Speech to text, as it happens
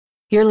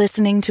You're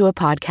listening to a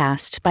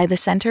podcast by the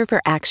Center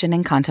for Action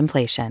and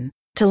Contemplation.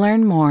 To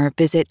learn more,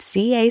 visit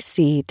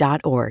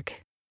cac.org.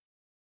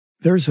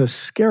 There's a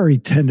scary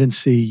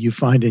tendency you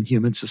find in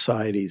human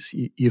societies.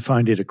 You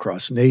find it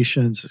across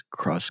nations,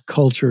 across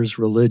cultures,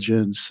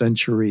 religions,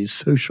 centuries,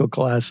 social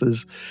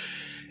classes.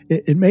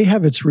 It may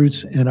have its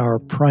roots in our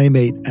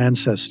primate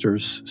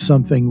ancestors,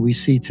 something we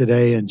see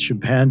today in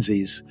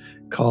chimpanzees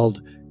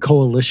called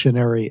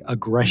coalitionary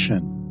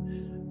aggression.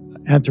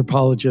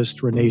 Anthropologist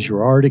René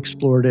Girard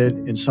explored it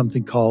in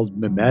something called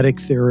mimetic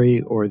theory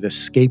or the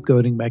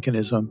scapegoating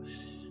mechanism.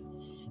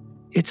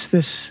 It's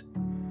this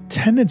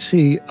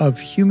tendency of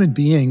human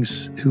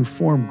beings who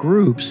form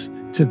groups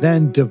to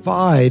then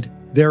divide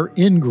their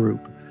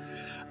in-group,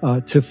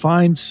 to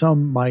find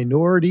some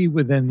minority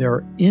within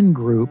their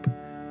in-group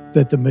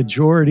that the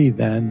majority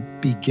then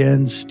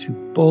begins to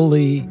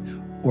bully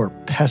or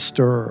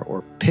pester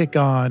or pick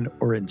on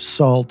or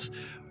insult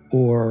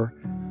or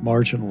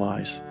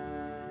marginalize.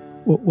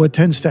 What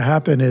tends to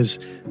happen is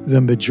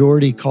the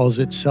majority calls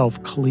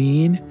itself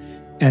clean,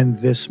 and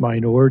this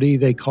minority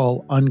they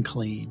call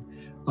unclean.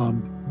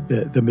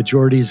 The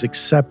majority is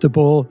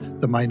acceptable,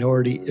 the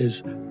minority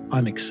is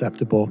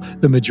unacceptable.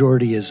 The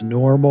majority is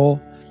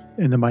normal,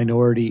 and the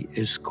minority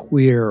is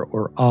queer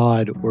or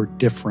odd or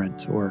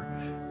different or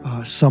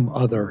some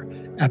other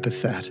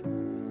epithet.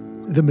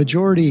 The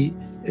majority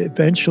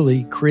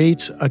eventually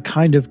creates a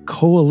kind of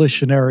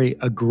coalitionary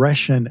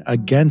aggression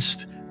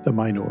against the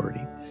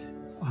minority.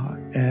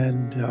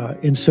 And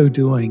in so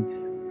doing,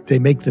 they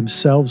make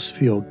themselves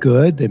feel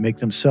good, they make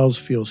themselves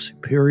feel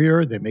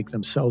superior, they make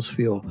themselves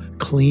feel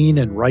clean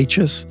and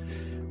righteous,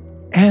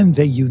 and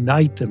they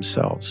unite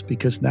themselves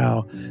because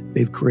now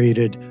they've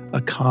created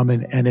a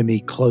common enemy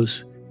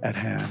close at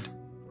hand.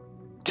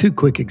 Two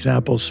quick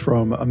examples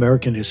from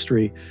American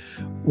history.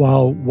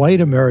 While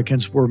white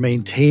Americans were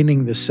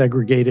maintaining the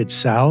segregated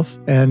South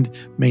and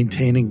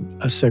maintaining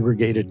a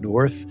segregated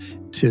North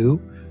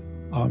too,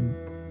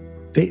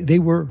 they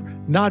were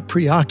not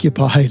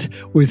preoccupied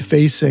with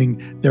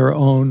facing their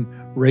own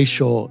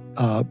racial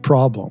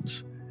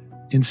problems.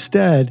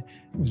 Instead,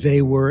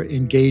 they were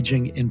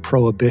engaging in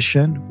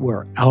prohibition,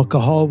 where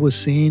alcohol was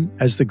seen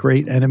as the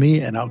great enemy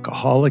and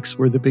alcoholics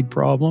were the big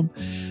problem.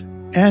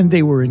 And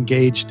they were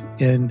engaged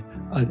in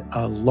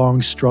a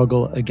long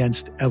struggle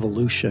against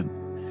evolution.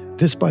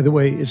 This, by the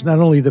way, is not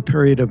only the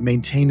period of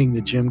maintaining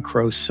the Jim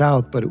Crow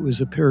South, but it was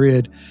a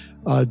period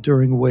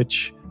during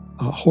which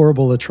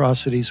horrible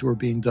atrocities were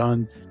being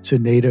done to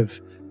Native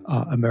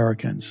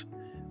Americans.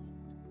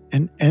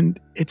 And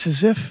it's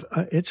as if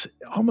it's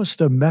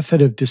almost a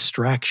method of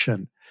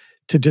distraction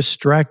to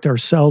distract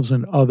ourselves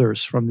and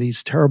others from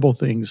these terrible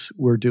things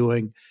we're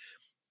doing.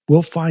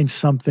 We'll find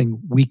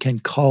something we can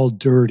call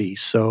dirty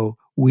so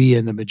we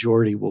in the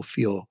majority will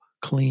feel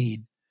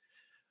clean.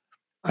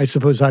 I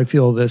suppose I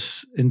feel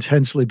this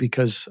intensely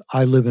because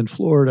I live in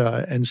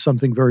Florida and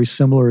something very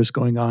similar is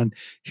going on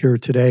here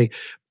today.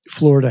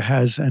 Florida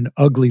has an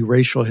ugly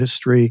racial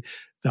history,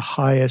 the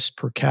highest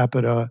per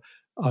capita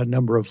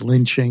number of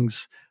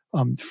lynchings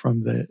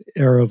from the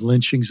era of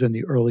lynchings in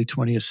the early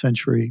 20th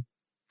century.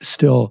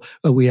 Still,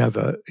 we have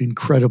an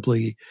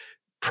incredibly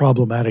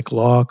problematic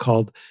law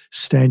called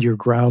Stand Your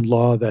Ground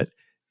law that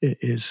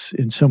is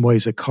in some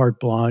ways a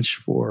carte blanche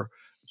for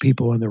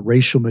people in the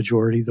racial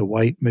majority, the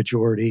white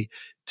majority,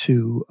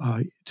 to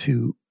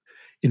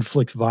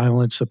inflict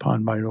violence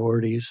upon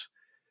minorities.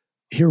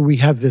 Here we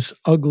have this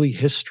ugly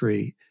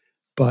history,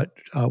 but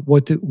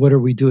what are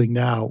we doing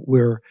now?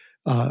 We're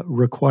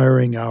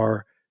requiring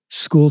our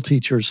school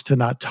teachers to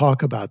not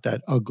talk about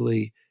that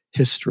ugly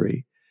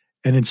history.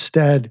 And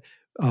instead,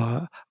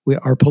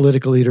 our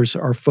political leaders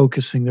are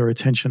focusing their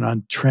attention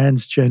on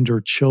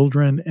transgender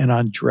children and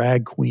on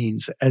drag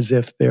queens as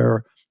if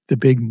they're the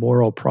big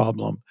moral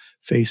problem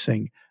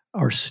facing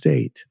our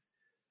state.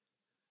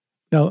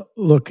 Now,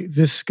 look,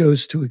 this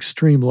goes to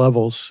extreme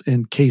levels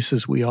in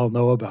cases we all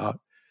know about.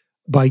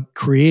 By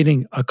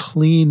creating a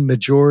clean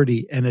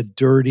majority and a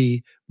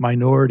dirty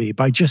minority,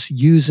 by just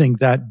using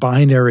that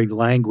binary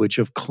language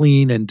of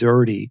clean and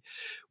dirty,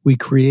 we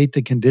create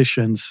the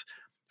conditions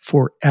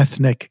for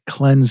ethnic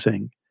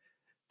cleansing.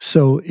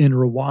 So in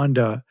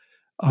Rwanda,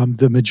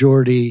 the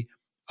majority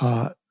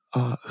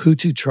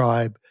Hutu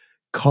tribe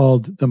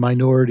called the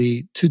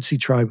minority Tutsi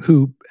tribe,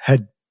 who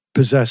had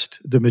possessed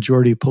the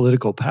majority of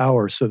political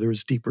power, so there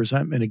was deep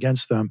resentment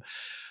against them.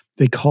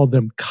 They called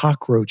them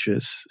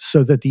cockroaches,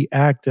 so that the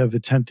act of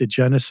attempted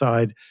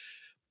genocide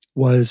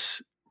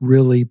was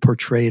really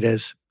portrayed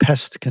as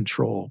pest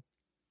control.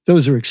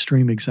 Those are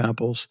extreme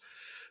examples.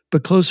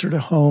 But closer to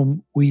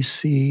home, we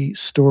see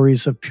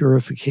stories of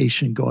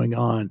purification going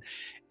on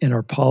in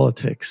our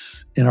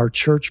politics, in our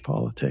church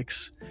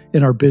politics,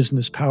 in our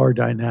business power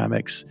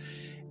dynamics,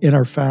 in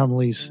our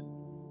families,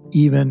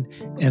 even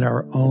in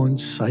our own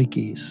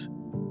psyches.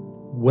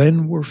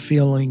 When we're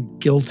feeling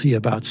guilty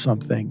about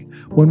something,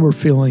 when we're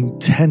feeling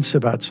tense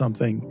about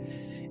something,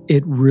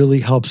 it really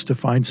helps to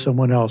find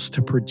someone else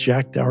to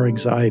project our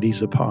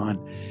anxieties upon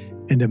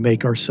and to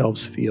make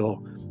ourselves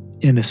feel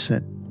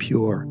innocent,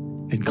 pure,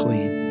 and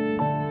clean.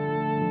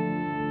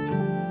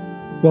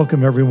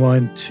 Welcome,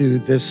 everyone, to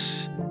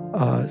this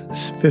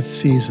fifth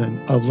season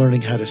of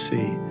Learning How to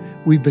See.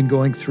 We've been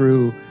going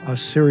through a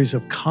series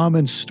of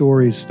common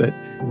stories that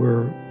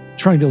we're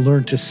trying to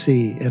learn to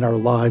see in our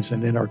lives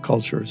and in our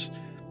cultures.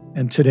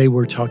 And today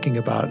we're talking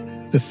about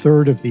the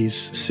third of these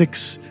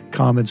 6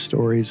 common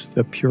stories,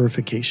 the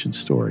Purification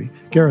Story.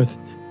 Gareth,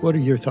 what are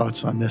your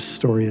thoughts on this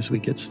story as we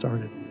get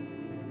started?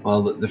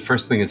 Well, the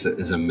first thing is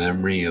a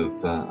memory of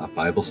a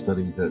Bible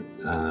study that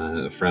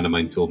a friend of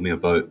mine told me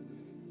about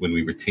when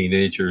we were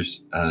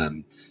teenagers,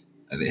 and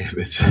it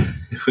was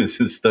it was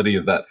a study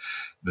of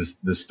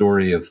the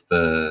story of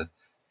the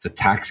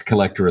tax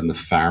collector and the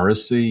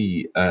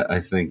Pharisee. I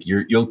think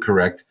you'll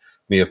correct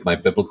me if my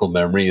biblical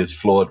memory is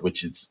flawed,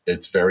 which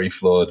it's very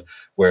flawed.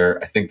 Where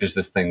I think there's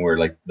this thing where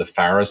like the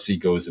Pharisee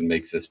goes and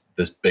makes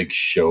this big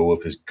show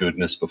of his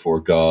goodness before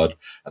God,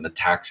 and the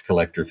tax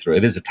collector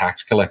it is a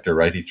tax collector,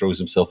 right? He throws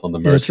himself on the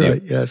mercy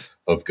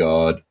of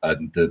God,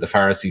 and the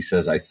Pharisee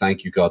says, "I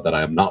thank you, God, that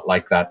I am not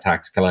like that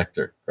tax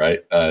collector,"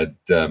 right? And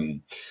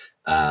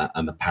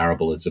the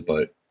parable is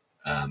about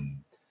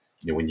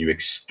when you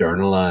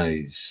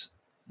externalize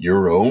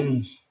your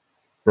own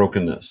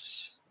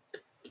brokenness,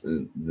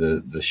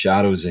 the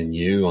shadows in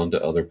you onto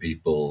other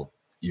people,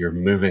 you're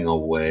moving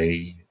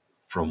away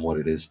from what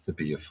it is to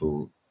be a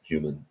full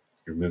human.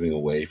 You're moving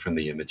away from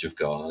the image of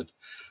God.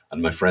 And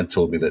my friend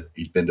told me that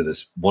he'd been to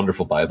this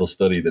wonderful Bible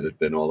study that had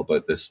been all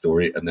about this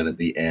story. And then at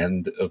the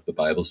end of the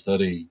Bible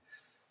study,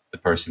 the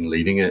person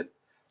leading it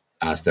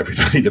asked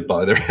everybody to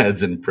bow their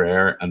heads in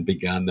prayer and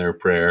began their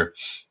prayer.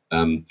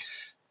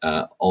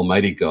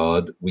 Almighty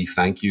God, we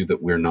thank you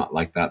that we're not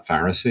like that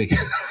Pharisee.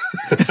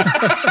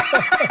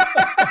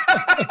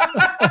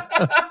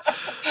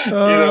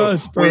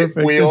 It's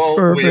perfect. We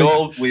perfect.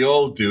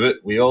 all do it.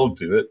 We all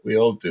do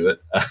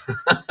it.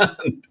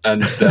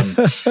 and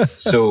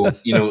so,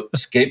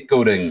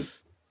 scapegoating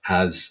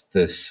has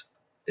this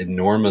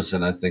enormous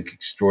and I think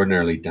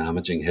extraordinarily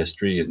damaging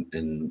history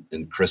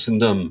in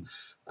Christendom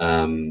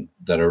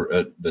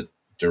that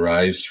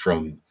derives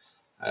from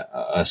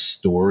a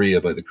story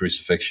about the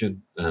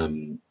crucifixion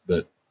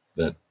that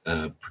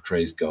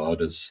portrays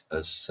God as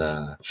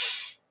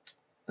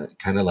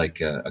kind of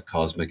like a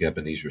cosmic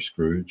Ebenezer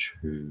Scrooge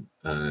who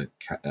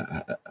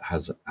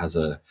has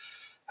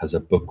a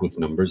book with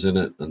numbers in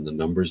it, and the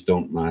numbers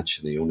don't match,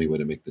 and the only way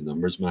to make the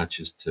numbers match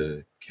is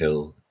to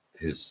kill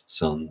his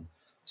son,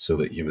 so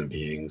that human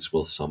beings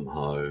will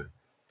somehow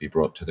be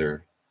brought to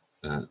their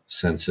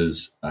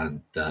senses.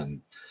 And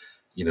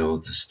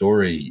the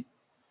story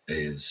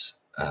is,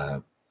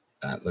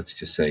 let's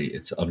just say,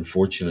 it's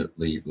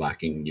unfortunately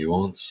lacking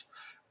nuance.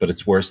 But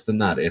it's worse than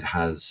that. It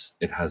has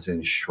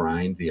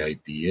enshrined the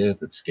idea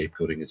that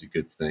scapegoating is a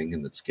good thing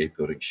and that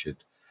scapegoating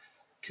should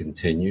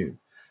continue,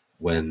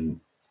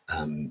 when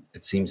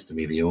it seems to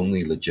me the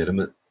only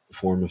legitimate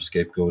form of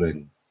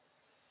scapegoating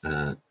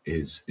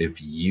is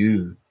if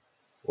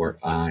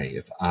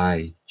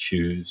I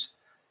choose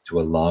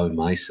to allow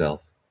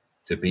myself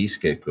to be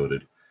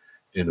scapegoated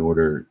in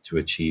order to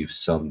achieve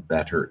some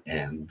better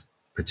end,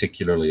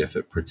 particularly if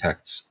it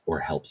protects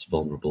or helps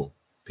vulnerable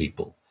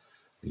people.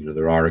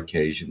 There are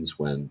occasions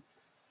when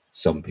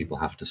some people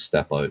have to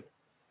step out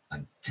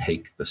and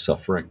take the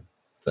suffering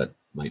that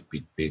might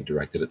be being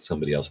directed at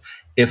somebody else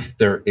if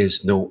there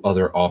is no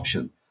other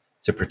option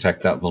to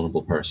protect that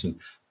vulnerable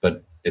person.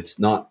 But it's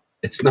not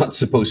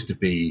supposed to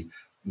be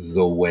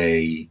the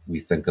way we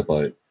think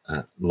about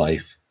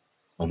life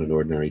on an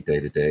ordinary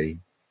day-to-day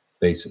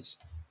basis.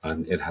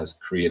 And it has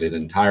created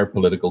entire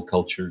political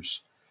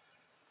cultures.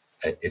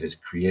 It has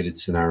created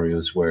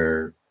scenarios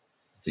where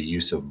the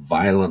use of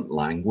violent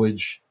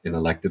language in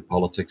elected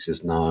politics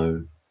is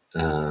now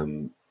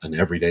an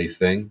everyday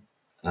thing.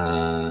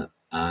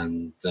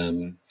 And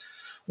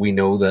we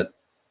know that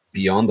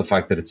beyond the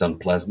fact that it's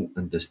unpleasant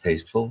and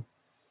distasteful,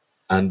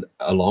 and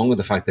along with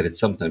the fact that it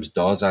sometimes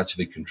does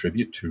actually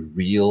contribute to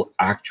real,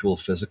 actual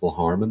physical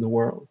harm in the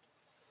world,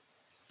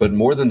 but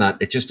more than that,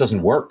 it just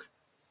doesn't work.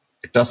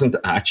 It doesn't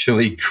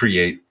actually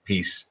create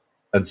peace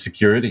and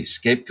security.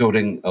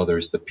 Scapegoating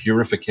others, the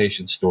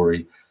purification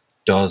story,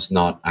 does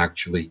not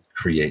actually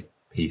create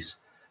peace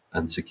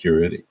and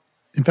security.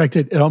 In fact,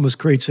 it almost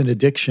creates an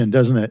addiction,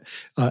 doesn't it?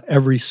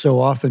 Every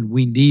so often,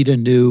 we need a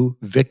new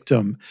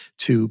victim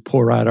to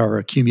pour out our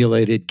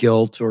accumulated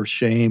guilt or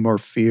shame or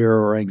fear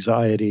or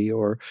anxiety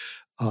or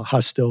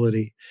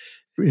hostility.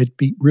 It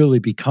really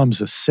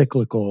becomes a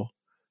cyclical,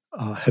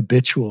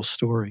 habitual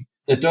story.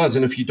 It does.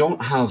 And if you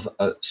don't have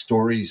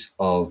stories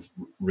of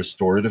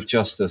restorative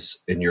justice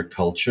in your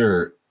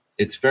culture,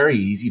 it's very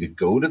easy to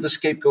go to the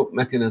scapegoat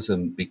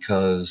mechanism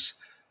because,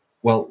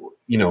 well,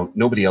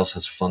 nobody else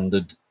has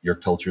funded your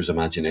culture's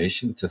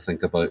imagination to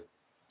think about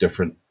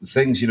different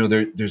things.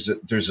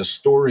 There's a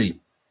story,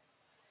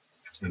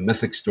 a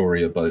mythic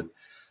story about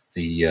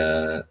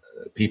the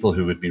people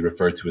who would be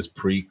referred to as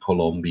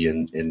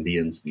pre-Columbian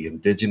Indians, the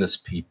indigenous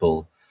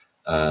people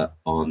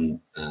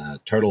on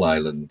Turtle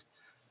Island,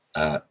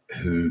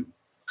 who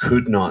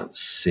could not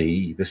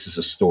see, this is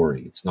a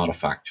story, it's not a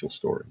factual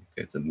story,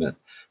 okay, it's a myth,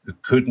 who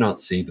could not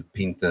see the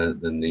Pinta,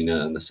 the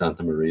Nina, and the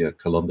Santa Maria,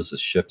 Columbus's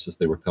ships as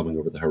they were coming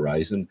over the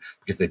horizon,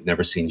 because they'd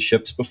never seen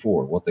ships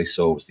before. What they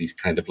saw was these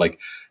kind of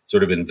like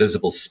sort of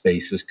invisible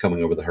spaces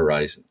coming over the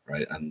horizon,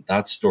 right? And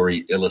that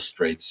story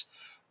illustrates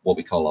what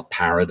we call a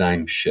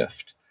paradigm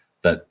shift,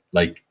 that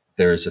like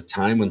there's a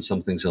time when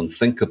something's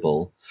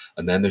unthinkable,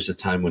 and then there's a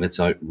time when it's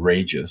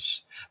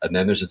outrageous, and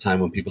then there's a time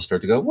when people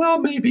start to go, well,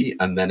 maybe,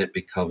 and then it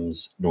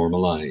becomes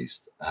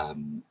normalized.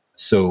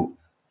 So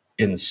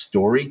in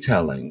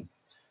storytelling,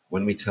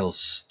 when we tell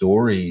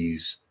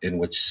stories in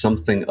which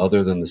something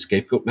other than the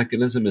scapegoat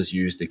mechanism is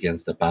used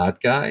against a bad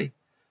guy,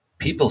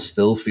 people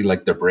still feel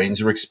like their brains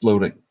are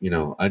exploding. You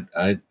know,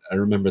 I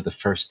remember the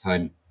first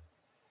time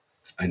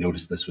I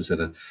noticed this was in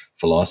a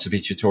philosophy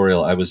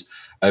tutorial. I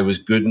was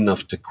good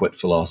enough to quit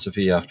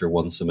philosophy after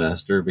one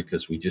semester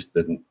because we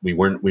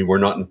were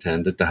not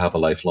intended to have a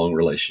lifelong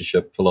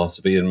relationship,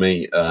 philosophy and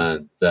me.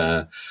 And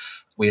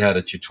we had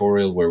a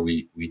tutorial where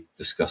we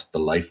discussed the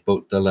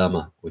lifeboat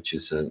dilemma, which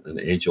is an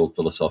age old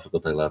philosophical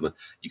dilemma.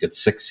 You get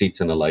 6 seats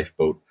in a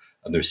lifeboat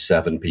and there's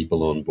 7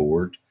 people on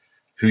board.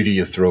 Who do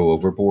you throw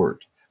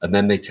overboard? And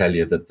then they tell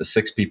you that the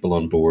 6 people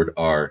on board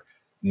are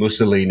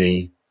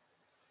Mussolini,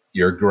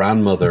 your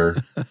grandmother,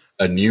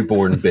 a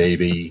newborn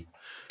baby,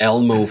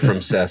 Elmo from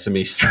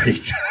Sesame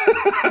Street,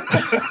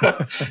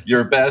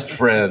 your best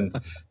friend,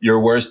 your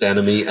worst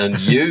enemy, and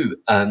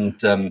you. And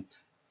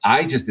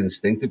I just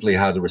instinctively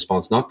had a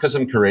response, not because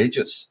I'm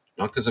courageous,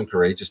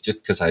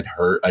 just because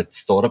I'd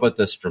thought about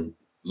this from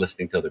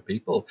listening to other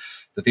people,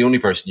 that the only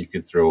person you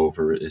could throw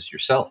over is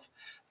yourself.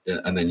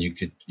 And then you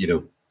could,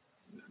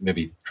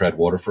 maybe tread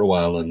water for a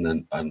while,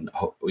 and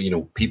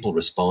people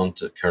respond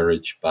to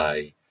courage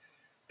by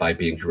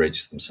being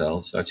courageous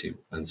themselves, actually.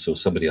 And so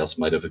somebody else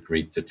might have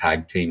agreed to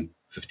tag team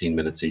 15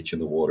 minutes each in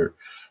the water.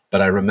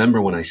 But I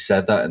remember when I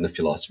said that in the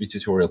philosophy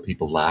tutorial,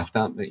 people laughed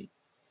at me.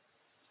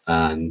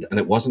 And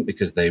it wasn't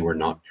because they were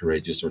not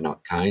courageous or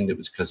not kind. It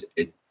was because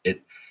it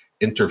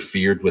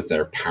interfered with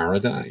their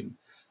paradigm.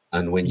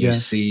 And when you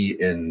see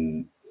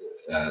in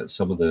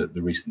some of the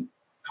recent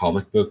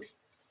comic book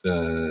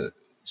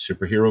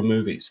superhero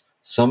movies,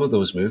 some of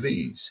those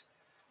movies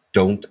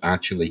don't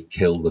actually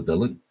kill the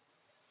villain.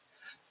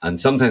 And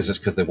sometimes it's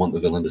because they want the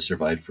villain to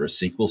survive for a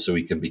sequel so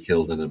he can be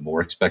killed in a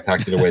more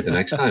spectacular way the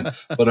next time.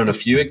 But on a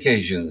few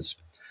occasions,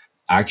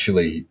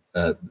 actually,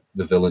 the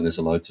villain is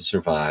allowed to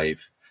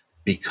survive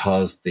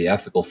because the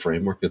ethical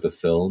framework of the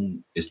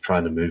film is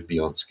trying to move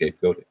beyond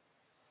scapegoating.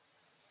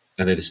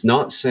 And it is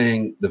not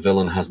saying the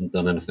villain hasn't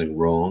done anything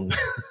wrong.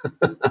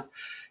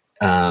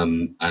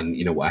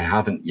 I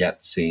haven't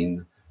yet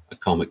seen a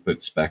comic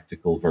book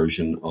spectacle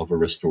version of a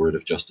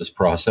restorative justice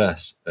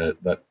process.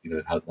 That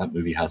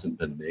movie hasn't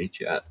been made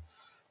yet.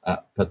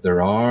 But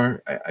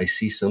I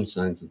see some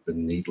signs of the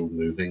needle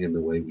moving in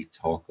the way we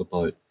talk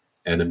about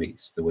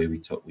enemies, the way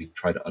we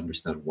try to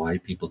understand why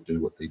people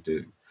do what they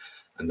do.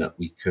 And that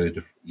we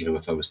could,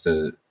 if I was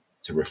to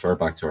refer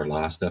back to our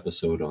last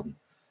episode on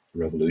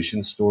the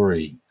revolution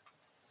story,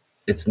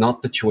 it's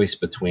not the choice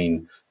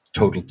between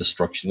total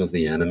destruction of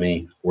the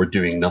enemy or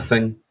doing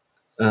nothing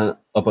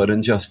about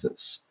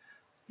injustice.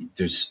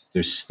 There's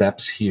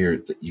steps here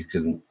that you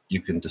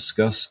can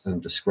discuss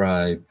and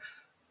describe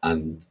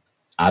and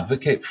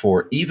advocate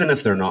for, even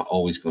if they're not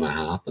always going to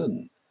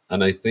happen.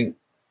 And I think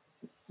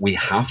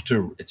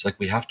it's like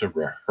we have to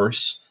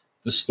rehearse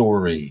the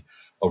story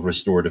of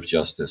restorative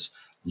justice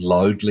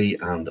loudly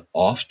and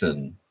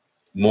often,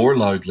 more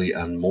loudly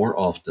and more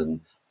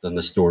often than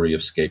the story of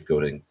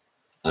scapegoating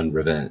and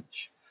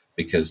revenge.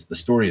 Because the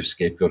story of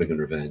scapegoating and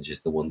revenge is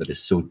the one that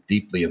is so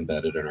deeply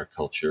embedded in our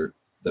culture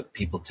that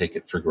people take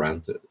it for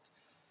granted.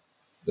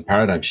 The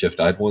paradigm shift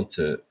I'd want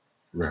to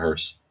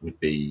rehearse would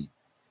be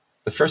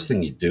the first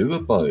thing you do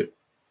about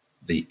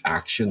the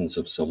actions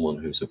of someone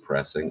who's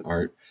oppressing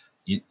are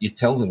you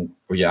tell them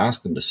or you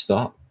ask them to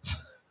stop.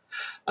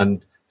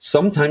 And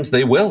sometimes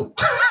they will.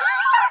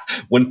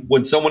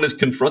 When someone is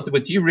confronted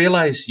with, do you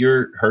realize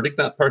you're hurting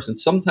that person?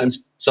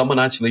 Sometimes someone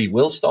actually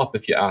will stop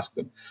if you ask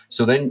them.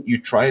 So then you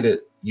try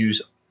to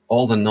use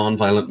all the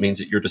nonviolent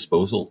means at your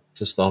disposal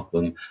to stop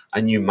them.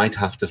 And you might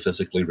have to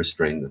physically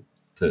restrain them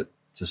to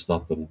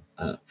stop them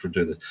from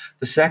doing this.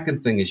 The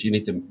second thing is you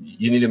need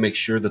to make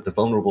sure that the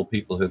vulnerable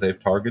people who they've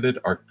targeted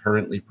are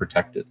currently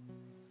protected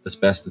as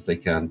best as they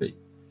can be.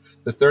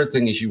 The third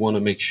thing is you want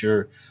to make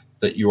sure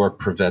that you are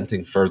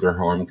preventing further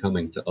harm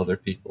coming to other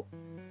people.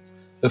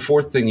 The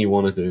fourth thing you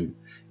want to do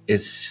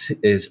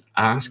is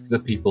ask the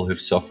people who've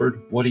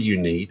suffered, what do you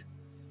need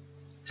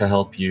to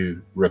help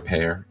you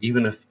repair,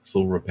 even if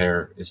full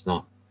repair is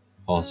not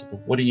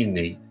possible? What do you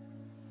need?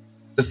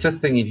 The fifth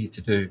thing you need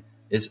to do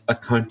is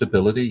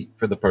accountability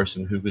for the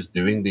person who was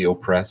doing the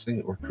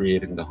oppressing or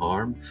creating the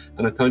harm.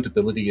 And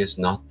accountability is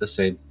not the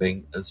same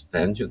thing as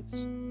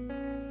vengeance.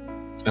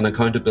 And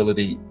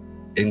accountability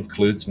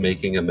includes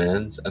making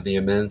amends, and the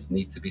amends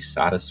need to be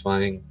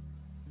satisfying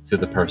to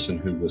the person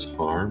who was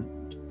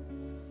harmed.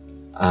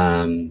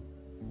 And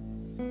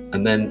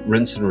then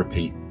rinse and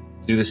repeat.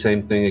 Do the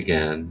same thing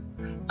again.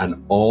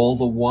 and all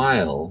the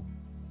while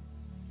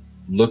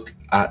look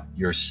at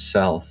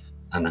yourself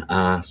and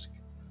ask,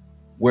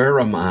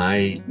 where am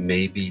I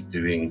maybe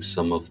doing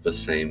some of the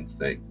same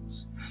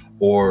things?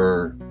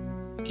 Or,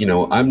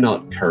 I'm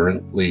not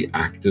currently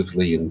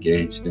actively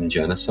engaged in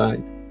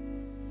genocide.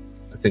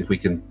 I think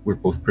we're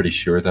both pretty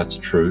sure that's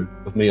true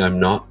of me. I'm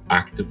not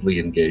actively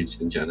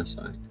engaged in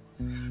genocide,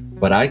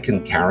 but I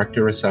can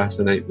character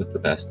assassinate with the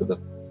best of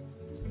them.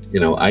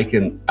 I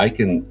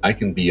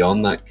can be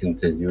on that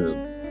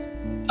continuum,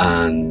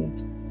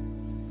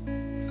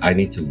 and I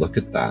need to look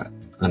at that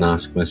and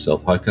ask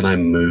myself, how can I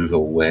move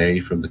away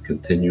from the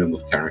continuum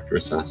of character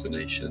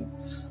assassination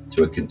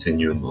to a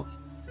continuum of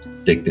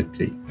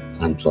dignity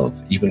and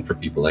love, even for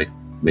people I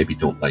maybe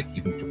don't like,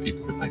 even for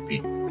people who might be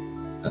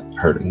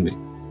hurting me.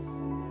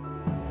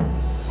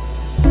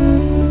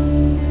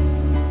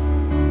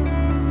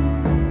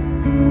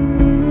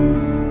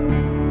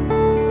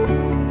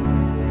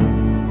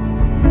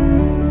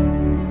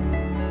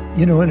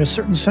 In a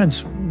certain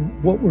sense,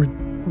 what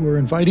we're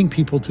inviting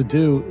people to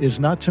do is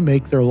not to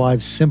make their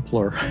lives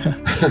simpler,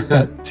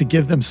 but to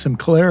give them some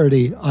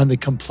clarity on the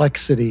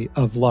complexity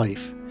of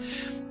life,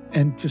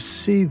 and to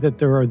see that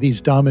there are these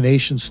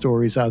domination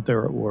stories out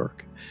there at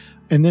work,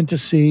 and then to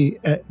see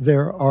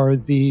there are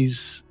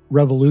these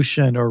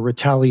revolution or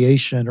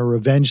retaliation or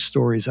revenge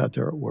stories out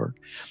there at work.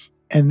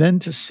 And then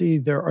to see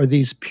there are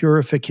these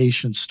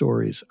purification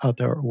stories out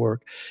there at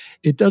work.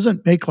 It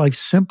doesn't make life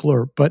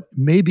simpler, but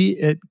maybe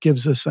it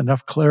gives us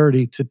enough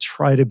clarity to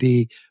try to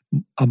be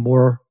a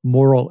more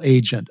moral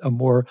agent, a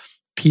more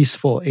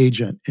peaceful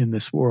agent in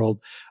this world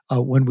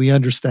when we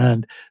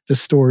understand the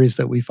stories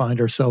that we find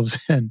ourselves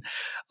in.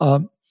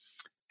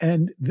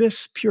 And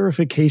this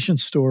purification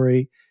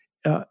story,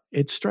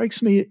 it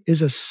strikes me,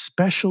 is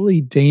especially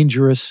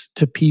dangerous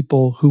to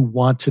people who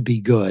want to be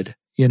good.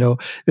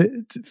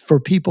 For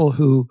people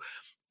who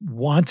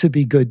want to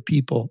be good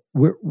people,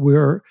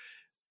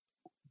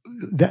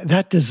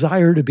 that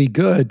desire to be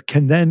good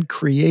can then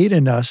create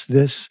in us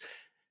this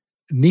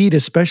need,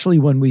 especially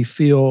when we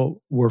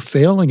feel we're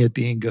failing at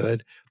being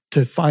good,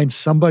 to find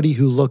somebody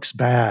who looks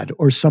bad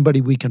or somebody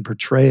we can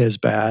portray as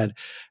bad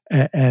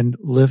and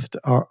lift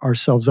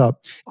ourselves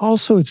up.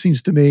 Also, it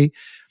seems to me,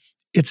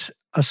 it's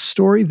a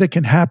story that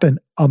can happen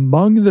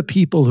among the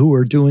people who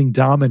are doing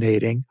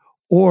dominating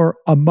or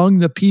among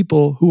the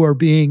people who are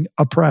being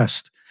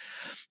oppressed.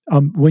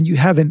 When you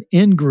have an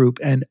in-group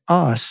and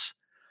us,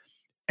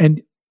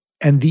 and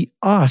the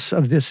us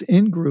of this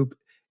in-group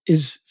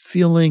is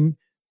feeling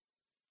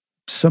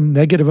some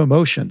negative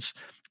emotions.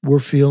 We're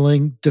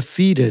feeling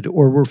defeated,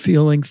 or we're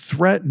feeling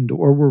threatened,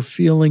 or we're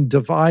feeling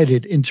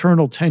divided.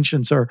 Internal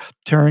tensions are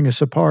tearing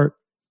us apart.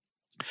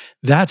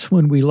 That's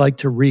when we like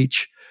to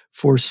reach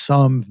for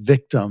some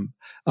victim,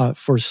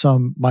 for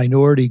some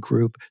minority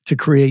group to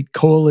create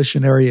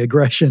coalitionary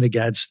aggression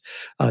against,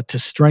 to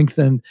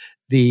strengthen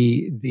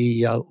the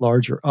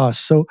larger us.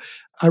 So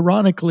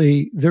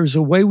ironically, there's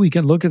a way we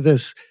can look at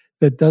this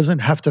that doesn't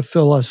have to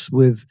fill us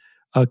with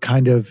a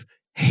kind of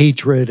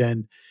hatred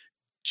and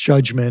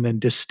judgment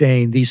and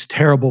disdain, these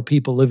terrible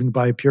people living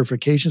by a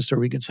purification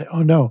story. We can say,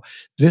 oh no,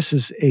 this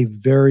is a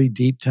very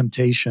deep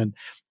temptation.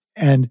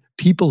 And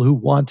people who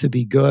want to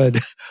be good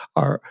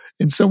are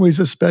in some ways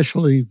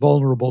especially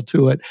vulnerable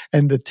to it.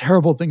 And the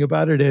terrible thing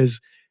about it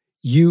is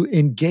you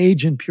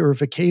engage in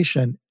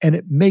purification and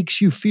it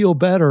makes you feel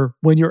better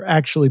when you're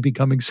actually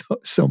becoming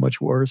so much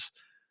worse.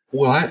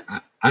 Well,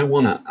 I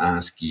want to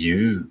ask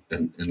you,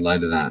 in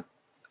light of that,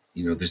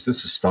 there's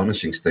this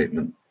astonishing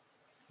statement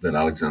that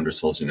Alexander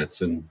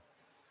Solzhenitsyn,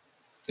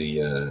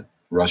 the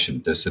Russian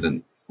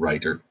dissident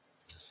writer,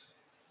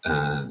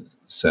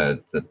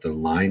 said that the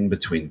line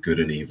between good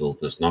and evil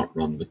does not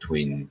run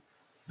between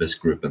this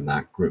group and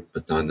that group,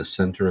 but down the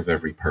center of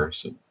every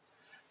person.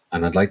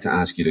 And I'd like to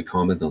ask you to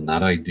comment on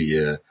that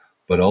idea,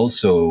 but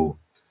also,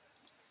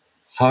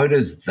 how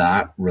does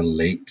that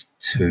relate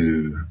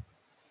to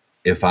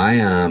if I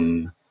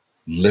am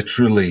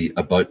literally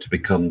about to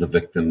become the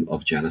victim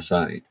of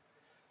genocide,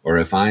 or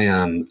if I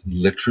am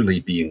literally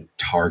being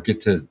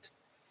targeted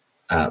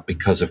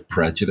because of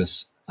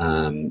prejudice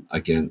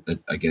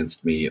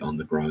against me on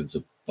the grounds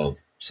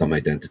of some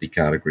identity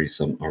category,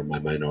 or my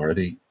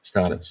minority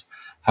status?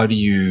 How do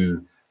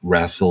you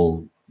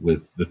wrestle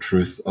with the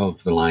truth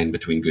of the line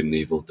between good and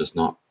evil does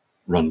not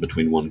run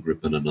between one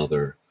group and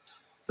another?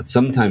 But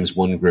sometimes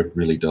one group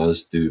really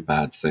does do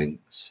bad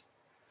things.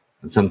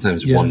 And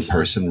sometimes one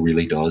person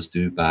really does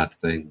do bad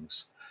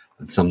things.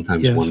 And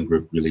sometimes one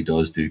group really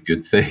does do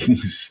good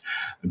things.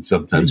 And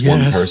sometimes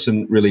one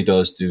person really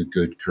does do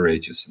good,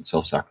 courageous, and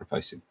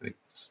self-sacrificing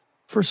things.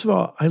 First of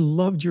all, I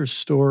loved your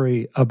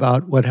story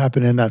about what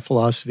happened in that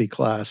philosophy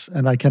class.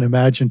 And I can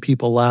imagine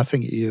people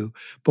laughing at you.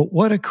 But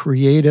what a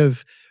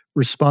creative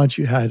response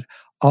you had.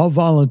 I'll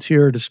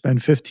volunteer to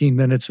spend 15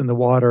 minutes in the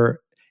water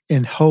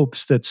in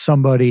hopes that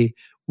somebody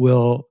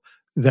will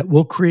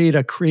create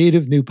a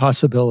creative new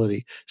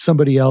possibility.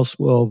 Somebody else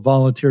will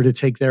volunteer to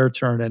take their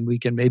turn, and we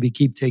can maybe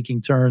keep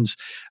taking turns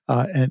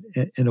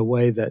in a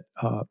way that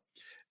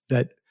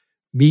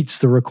meets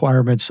the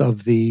requirements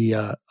of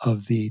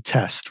the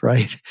test,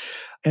 right?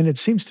 And it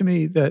seems to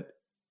me that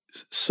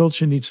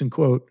Solzhenitsyn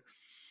quote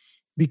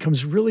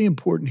becomes really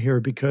important here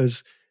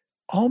because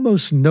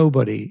almost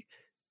nobody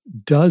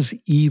does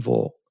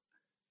evil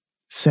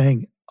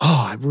saying, "Oh,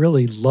 I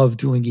really love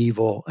doing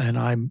evil, and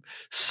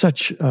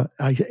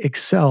I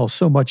excel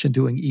so much in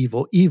doing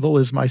evil. Evil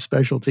is my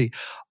specialty."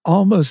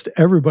 Almost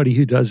everybody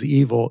who does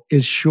evil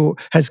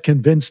has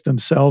convinced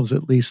themselves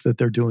at least that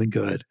they're doing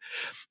good,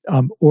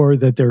 or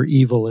that their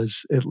evil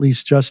is at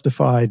least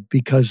justified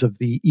because of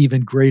the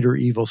even greater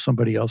evil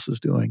somebody else is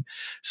doing.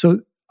 So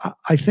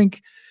I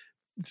think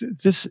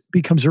this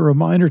becomes a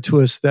reminder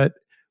to us that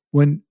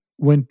when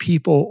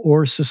people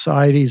or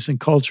societies and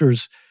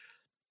cultures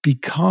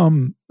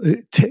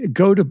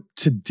go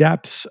to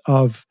depths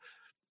of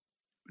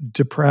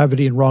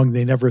depravity and wrong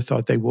they never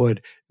thought they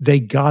would, they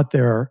got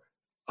there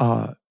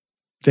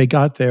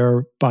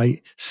by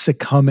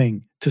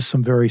succumbing to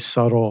some very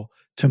subtle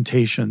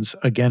temptations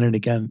again and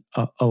again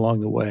along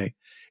the way.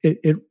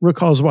 It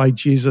recalls why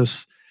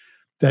Jesus,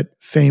 that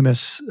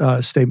famous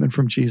statement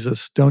from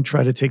Jesus, "Don't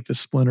try to take the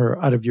splinter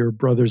out of your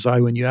brother's eye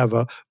when you have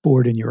a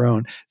board in your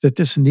own," that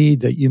this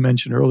need that you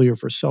mentioned earlier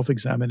for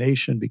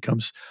self-examination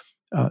becomes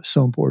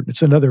so important.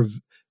 It's another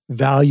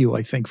value,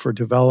 I think, for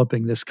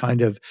developing this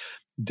kind of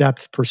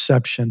depth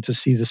perception to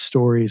see the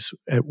stories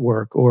at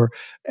work, or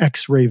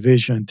X-ray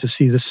vision to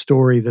see the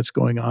story that's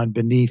going on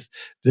beneath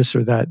this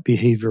or that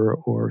behavior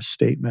or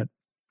statement.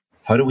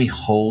 How do we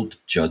hold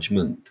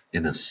judgment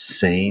in a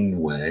sane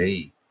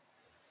way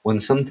when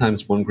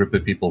sometimes one group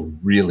of people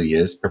really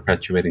is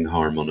perpetuating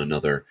harm on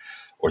another,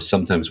 or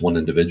sometimes one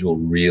individual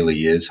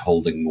really is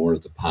holding more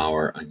of the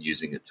power and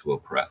using it to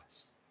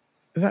oppress?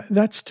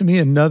 That's to me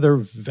another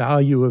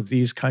value of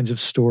these kinds of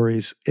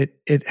stories.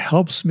 It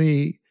helps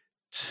me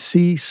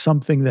see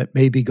something that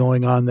may be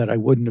going on that I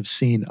wouldn't have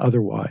seen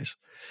otherwise.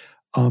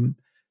 Um,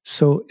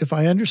 so if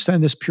I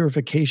understand this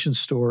purification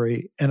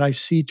story and I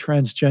see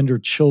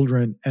transgender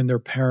children and their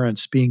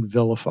parents being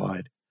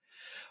vilified,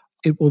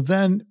 it will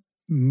then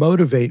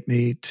motivate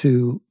me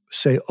to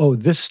say, "Oh,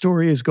 this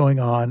story is going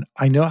on.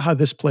 I know how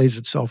this plays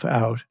itself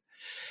out."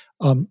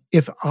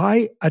 If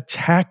I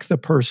attack the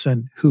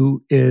person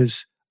who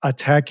is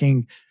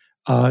attacking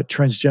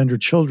transgender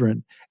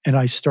children, and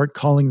I start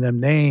calling them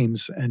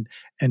names and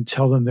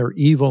tell them they're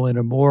evil and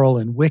immoral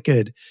and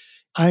wicked,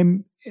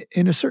 I'm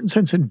in a certain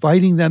sense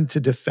inviting them to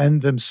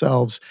defend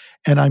themselves,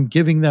 and I'm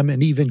giving them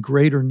an even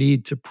greater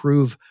need to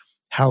prove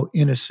how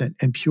innocent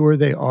and pure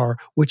they are,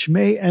 which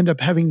may end up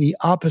having the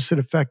opposite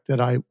effect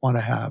that I want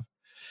to have.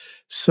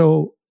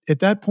 So at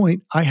that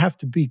point, I have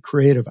to be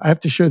creative. I have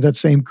to show that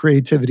same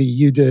creativity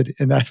you did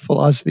in that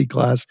philosophy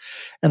class.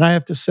 And I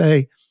have to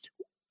say,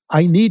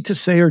 I need to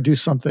say or do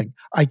something.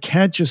 I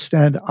can't just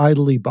stand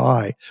idly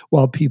by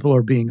while people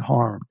are being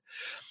harmed.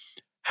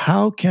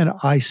 How can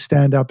I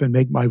stand up and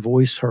make my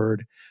voice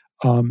heard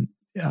um,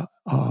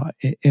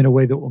 in a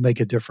way that will make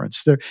a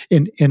difference?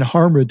 In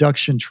harm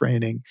reduction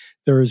training,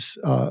 there's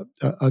a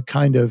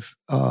kind of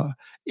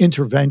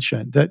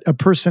intervention that a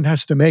person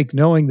has to make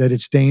knowing that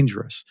it's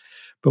dangerous,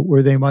 but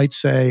where they might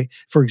say,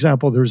 for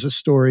example, there's a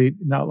story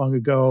not long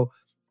ago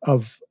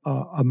of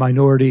a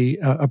minority,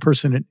 a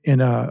person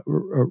in a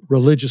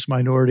religious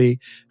minority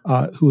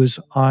who is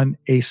on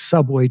a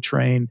subway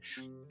train,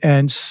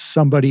 and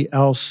somebody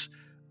else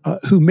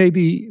who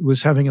maybe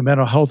was having a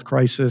mental health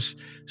crisis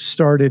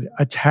started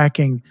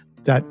attacking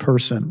that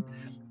person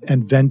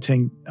and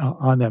venting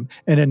on them.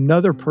 And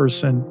another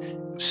person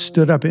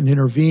stood up and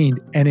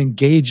intervened and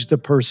engaged the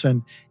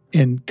person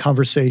in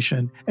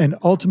conversation and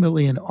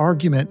ultimately an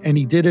argument. And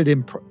he did it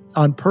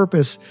on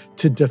purpose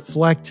to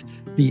deflect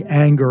the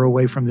anger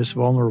away from this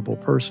vulnerable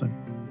person.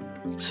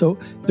 So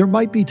there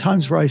might be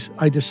times where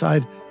I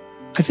decide,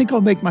 I think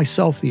I'll make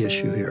myself the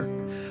issue here.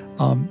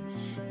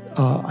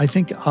 I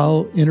think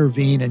I'll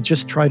intervene and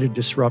just try to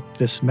disrupt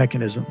this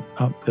mechanism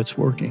that's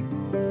working.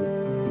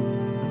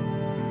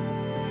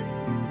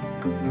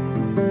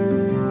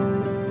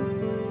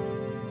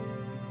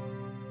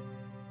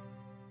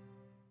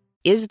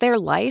 Is there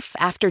life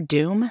after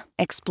doom?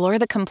 Explore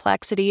the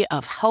complexity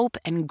of hope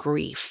and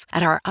grief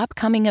at our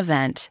upcoming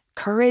event,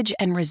 Courage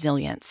and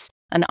Resilience,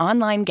 an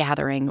online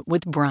gathering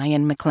with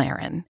Brian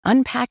McLaren.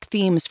 Unpack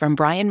themes from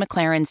Brian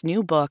McLaren's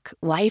new book,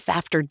 Life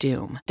After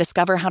Doom.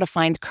 Discover how to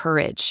find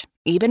courage,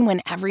 even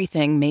when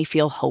everything may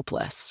feel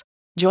hopeless.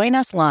 Join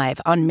us live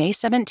on May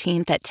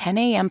 17th at 10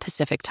 a.m.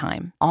 Pacific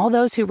Time. All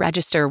those who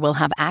register will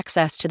have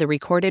access to the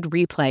recorded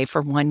replay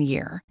for 1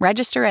 year.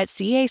 Register at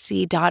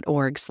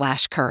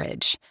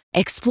cac.org/courage.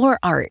 Explore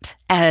art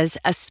as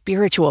a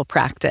spiritual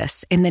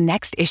practice in the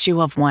next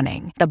issue of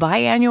Oneing, the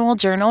biannual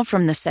journal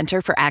from the Center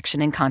for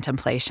Action and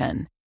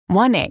Contemplation.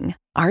 Oneing,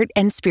 Art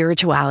and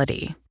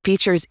Spirituality,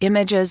 features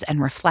images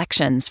and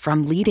reflections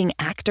from leading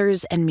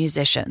actors and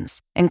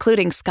musicians,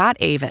 including Scott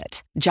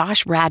Avett,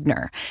 Josh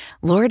Radnor,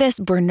 Lourdes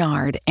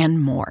Bernard,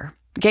 and more.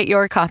 Get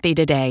your copy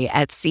today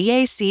at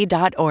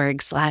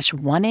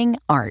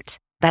cac.org/oneingart.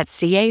 That's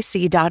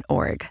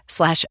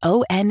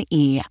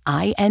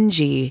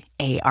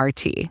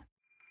cac.org/ONEINGART.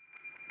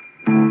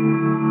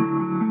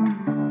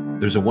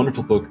 There's a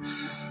wonderful book.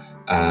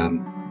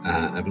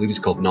 I believe it's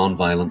called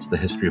Nonviolence, The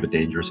History of a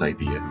Dangerous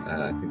Idea.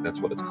 I think that's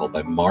what it's called,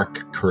 by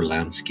Mark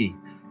Kurlansky.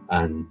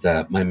 And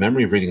my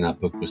memory of reading that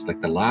book was like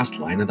the last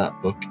line of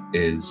that book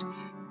is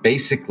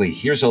basically,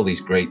 here's all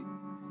these great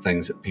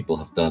things that people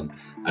have done.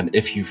 And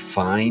if you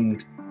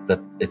find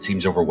that it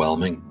seems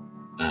overwhelming,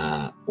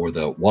 or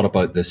what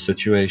about this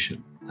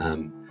situation?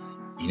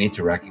 You need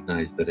to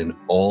recognize that in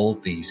all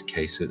these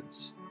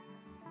cases,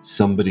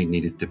 somebody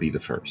needed to be the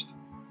first.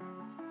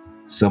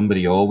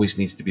 Somebody always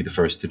needs to be the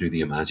first to do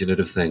the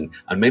imaginative thing.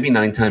 And maybe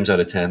 9 times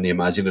out of 10, the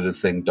imaginative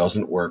thing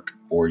doesn't work,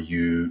 or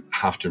you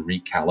have to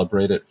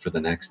recalibrate it for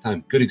the next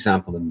time. Good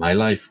example in my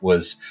life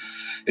was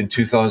in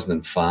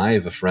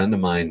 2005, a friend of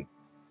mine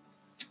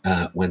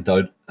went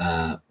out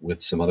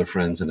with some other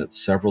friends and at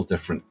several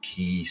different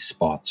key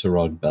spots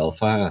around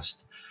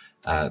Belfast,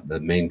 the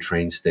main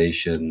train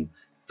station,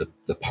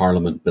 the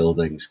Parliament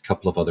buildings, a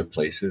couple of other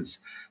places.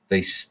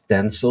 They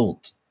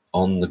stenciled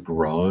on the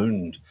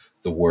ground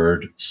the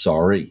word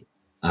sorry.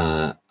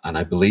 And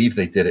I believe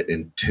they did it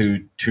in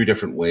two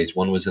different ways.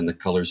 One was in the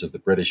colors of the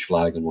British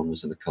flag and one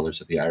was in the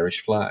colors of the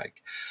Irish flag.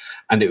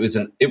 And it was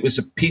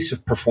a piece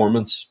of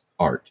performance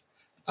art.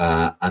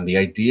 And the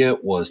idea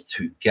was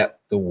to get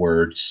the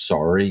word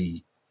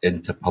sorry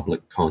into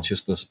public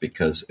consciousness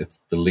because it's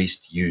the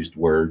least used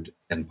word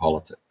in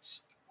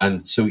politics.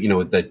 And so,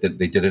 they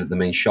did it at the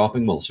main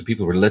shopping mall. So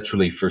people were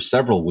literally, for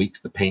several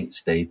weeks, the paint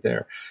stayed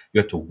there.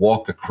 You had to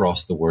walk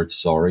across the word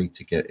sorry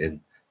to get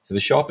into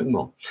the shopping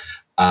mall.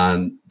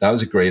 And that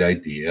was a great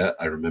idea.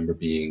 I remember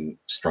being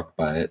struck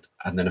by it.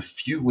 And then a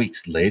few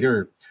weeks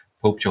later,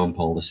 Pope John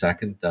Paul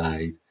II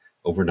died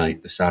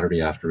overnight, the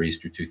Saturday after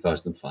Easter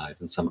 2005.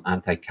 And some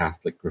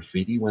anti-Catholic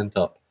graffiti went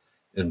up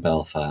in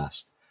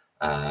Belfast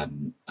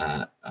as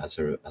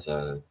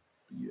a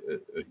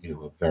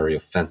very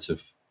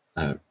offensive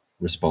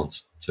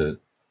response to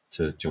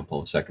John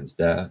Paul II's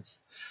death.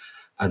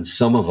 And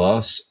some of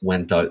us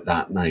went out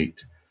that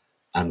night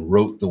and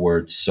wrote the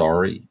word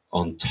sorry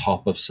on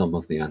top of some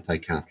of the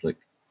anti-Catholic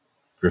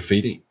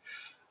graffiti.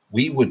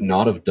 We would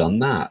not have done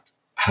that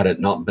had it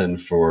not been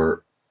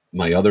for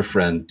my other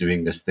friend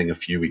doing this thing a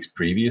few weeks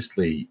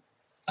previously.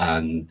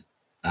 And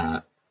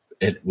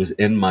it was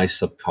in my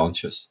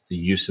subconscious, the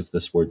use of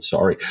this word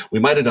sorry. We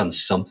might have done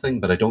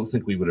something, but I don't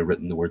think we would have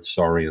written the word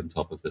sorry on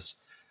top of this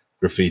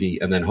graffiti.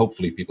 And then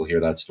hopefully people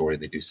hear that story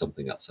and they do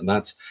something else. And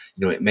that's,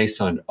 it may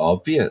sound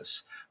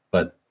obvious,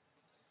 but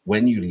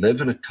when you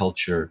live in a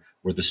culture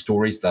where the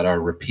stories that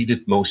are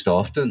repeated most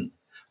often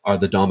are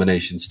the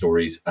domination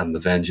stories and the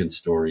vengeance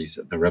stories,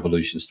 the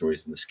revolution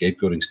stories and the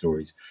scapegoating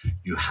stories,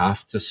 you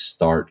have to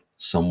start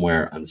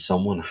somewhere and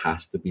someone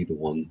has to be the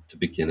one to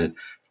begin it.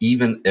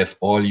 Even if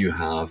all you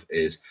have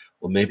is,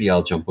 well, maybe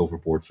I'll jump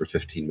overboard for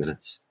 15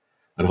 minutes.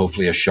 And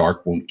hopefully a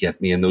shark won't get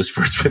me in those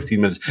first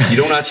 15 minutes. You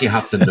don't actually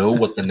have to know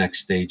what the next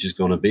stage is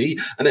going to be.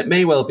 And it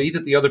may well be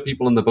that the other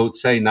people in the boat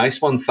say,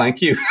 nice one,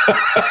 thank you.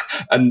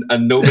 and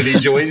nobody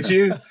joins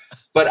you.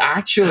 But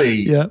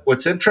actually,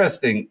 What's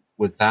interesting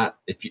with that,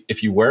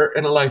 if you were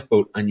in a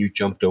lifeboat and you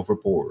jumped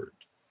overboard,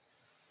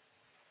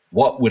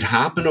 what would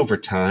happen over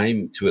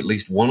time to at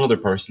least one other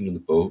person in the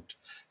boat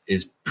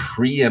is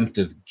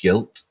preemptive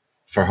guilt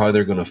for how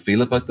they're going to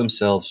feel about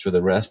themselves for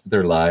the rest of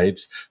their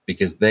lives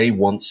because they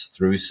once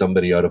threw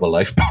somebody out of a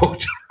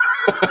lifeboat.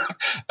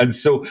 And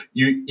so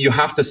you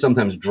have to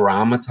sometimes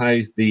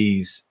dramatize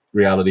these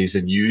realities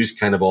and use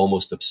kind of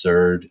almost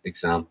absurd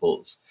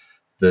examples.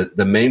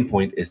 The main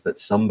point is that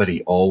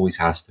somebody always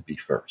has to be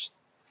first.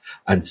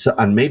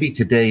 And maybe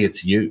today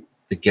it's you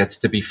that gets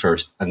to be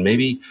first. And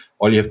maybe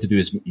all you have to do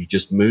is you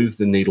just move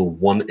the needle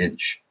 1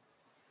 inch.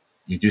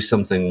 You do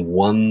something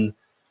 1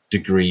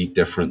 degree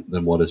different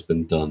than what has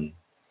been done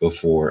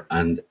before.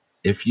 And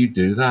if you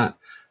do that,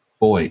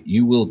 boy,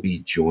 you will be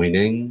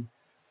joining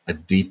a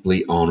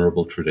deeply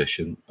honorable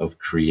tradition of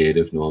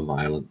creative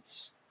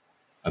nonviolence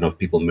and of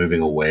people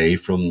moving away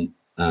from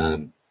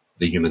the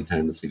human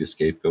tendency to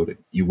scapegoating.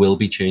 You will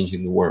be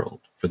changing the world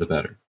for the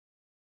better.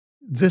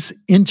 This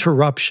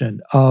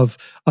interruption of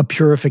a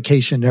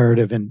purification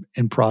narrative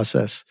and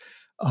process,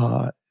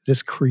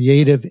 this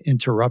creative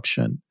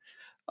interruption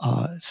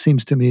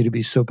seems to me to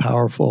be so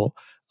powerful.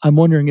 I'm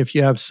wondering if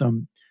you have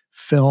some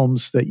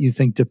films that you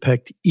think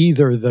depict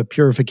either the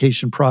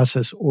purification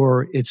process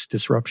or its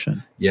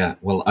disruption. Yeah,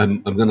 well,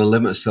 I'm going to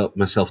limit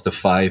myself to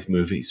 5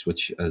 movies,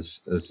 which,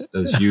 as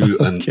you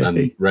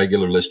and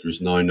regular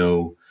listeners now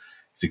know,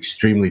 is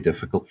extremely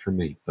difficult for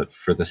me. But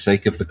for the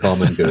sake of the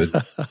common good,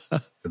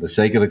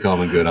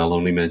 I'll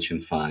only mention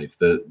 5.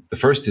 The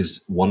first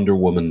is Wonder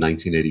Woman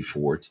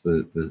 1984. It's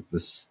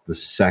the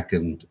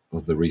second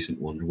of the recent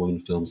Wonder Woman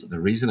films. And the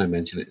reason I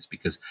mention it is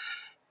because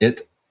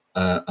it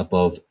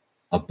above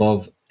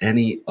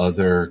any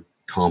other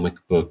comic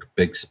book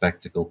big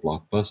spectacle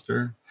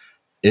blockbuster,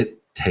 it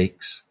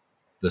takes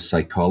the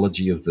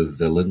psychology of the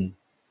villain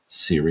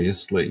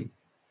seriously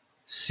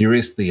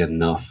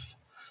enough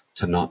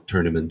to not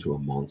turn him into a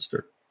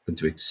monster and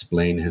to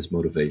explain his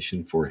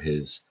motivation for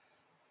his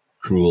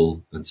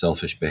cruel and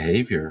selfish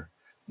behavior.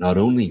 Not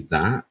only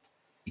that,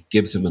 it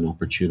gives him an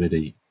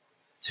opportunity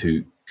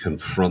to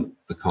confront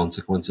the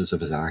consequences of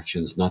his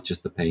actions, not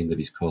just the pain that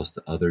he's caused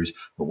to others,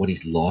 but what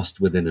he's lost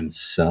within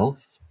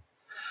himself.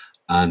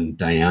 And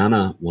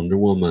Diana, Wonder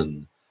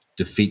Woman,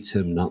 defeats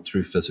him not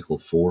through physical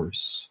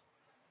force,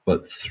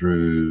 but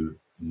through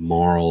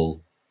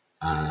moral,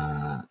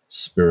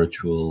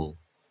 spiritual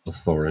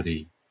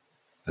authority,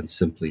 and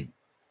simply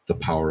the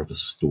power of a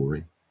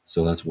story.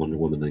 So that's Wonder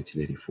Woman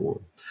 1984.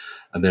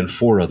 And then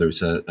four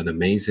others, an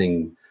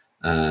amazing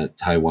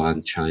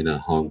Taiwan, China,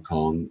 Hong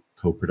Kong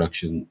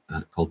co-production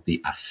called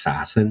The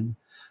Assassin,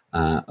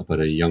 about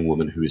a young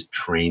woman who is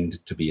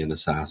trained to be an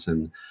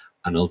assassin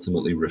and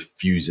ultimately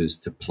refuses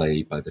to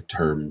play by the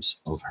terms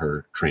of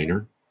her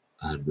trainer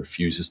and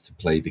refuses to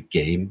play the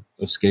game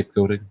of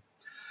scapegoating.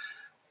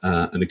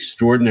 An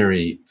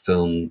extraordinary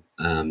film,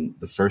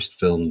 the first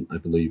film, I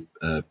believe,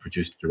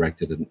 produced,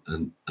 directed,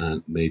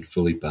 and made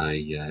fully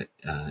by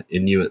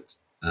Inuit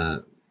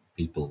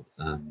people,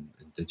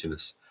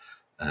 indigenous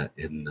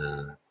in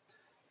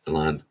the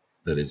land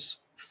that is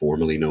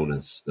formerly known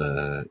as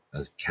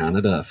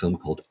Canada, a film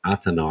called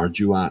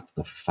Atanarjuat,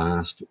 The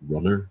Fast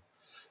Runner,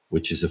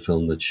 which is a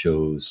film that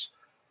shows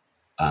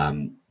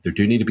there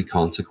do need to be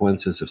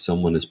consequences if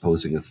someone is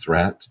posing a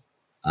threat,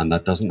 and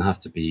that doesn't have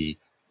to be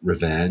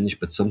revenge,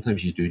 but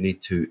sometimes you do need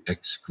to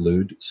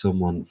exclude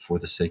someone for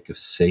the sake of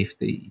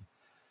safety.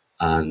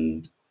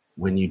 And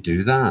when you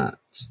do that,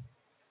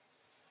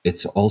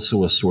 it's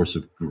also a source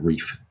of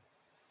grief.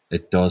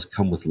 It does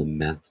come with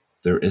lament.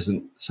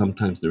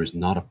 Sometimes there is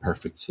not a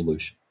perfect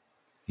solution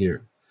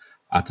here.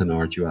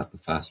 Atanarjuat, The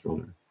Fast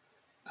Runner.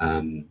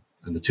 And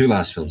the two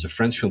last films, a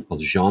French film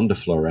called Jean de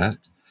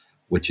Florette,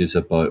 which is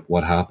about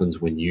what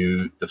happens when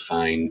you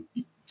define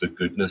the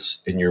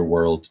goodness in your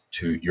world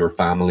to your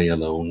family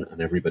alone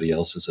and everybody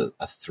else is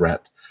a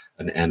threat,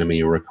 an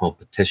enemy, or a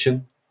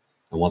competition,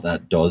 and what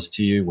that does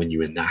to you when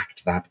you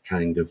enact that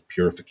kind of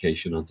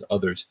purification onto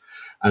others.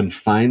 And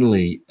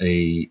finally,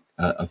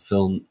 a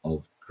film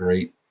of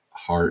great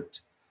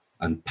heart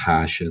and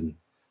passion.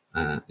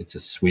 It's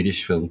a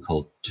Swedish film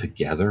called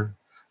Together,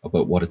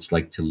 about what it's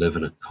like to live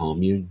in a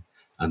commune.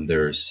 And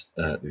there's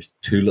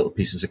two little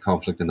pieces of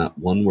conflict in that.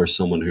 One where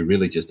someone who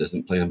really just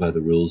isn't playing by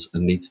the rules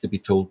and needs to be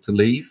told to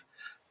leave,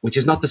 which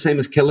is not the same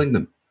as killing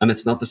them. And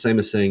it's not the same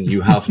as saying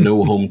you have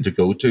no home to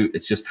go to.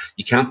 It's just,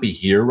 you can't be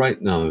here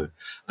right now.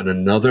 And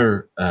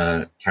another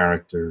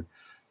character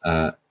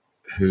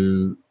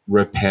who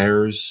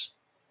repairs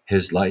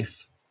his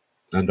life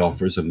and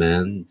offers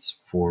amends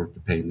for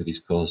the pain that he's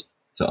caused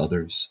to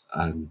others.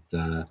 And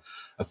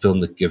a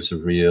film that gives a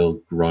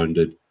real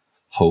grounded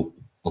hope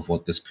of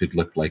what this could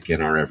look like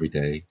in our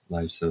everyday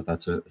lives. So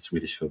that's a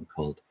Swedish film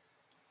called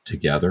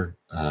Together.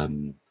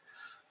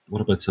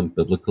 What about some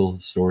biblical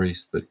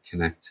stories that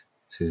connect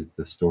to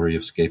the story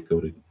of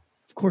scapegoating?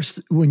 Of course,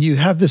 when you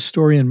have this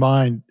story in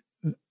mind,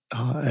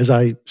 as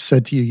I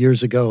said to you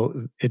years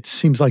ago, it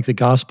seems like the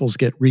Gospels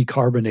get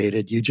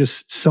recarbonated.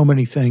 So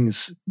many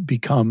things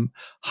become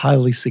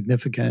highly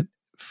significant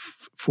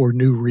for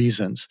new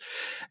reasons.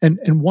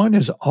 And one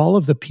is all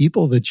of the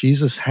people that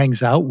Jesus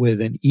hangs out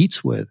with and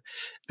eats with,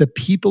 the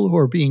people who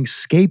are being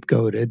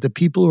scapegoated, the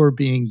people who are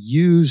being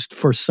used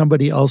for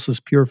somebody else's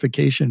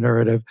purification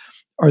narrative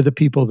are the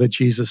people that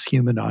Jesus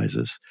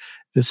humanizes.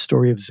 The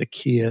story of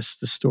Zacchaeus,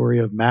 the story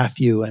of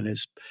Matthew and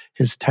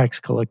his tax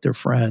collector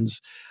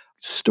friends,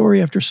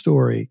 story after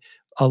story,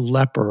 a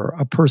leper,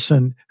 a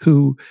person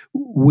who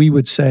we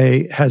would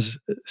say has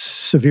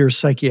severe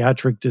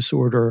psychiatric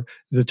disorder.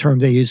 The term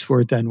they used for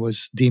it then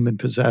was demon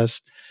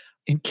possessed.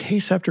 In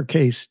case after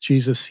case,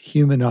 Jesus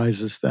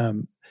humanizes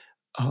them,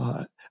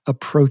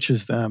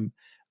 approaches them.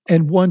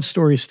 And one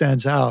story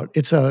stands out.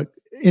 It's an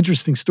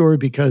interesting story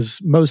because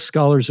most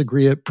scholars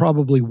agree it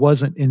probably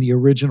wasn't in the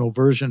original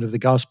version of the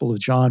Gospel of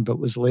John, but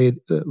was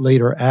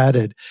later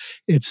added.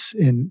 It's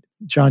in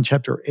John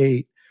chapter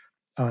 8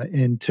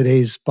 in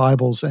today's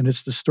Bibles, and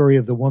it's the story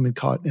of the woman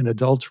caught in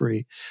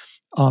adultery.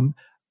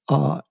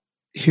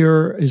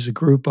 Here is a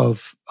group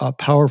of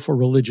powerful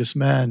religious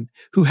men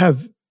who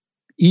have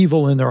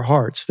evil in their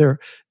hearts.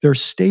 They're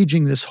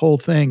staging this whole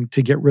thing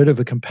to get rid of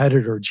a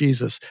competitor,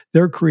 Jesus.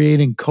 They're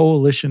creating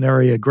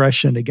coalitionary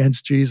aggression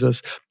against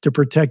Jesus to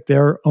protect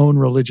their own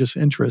religious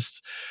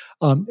interests.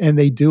 And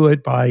they do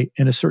it by,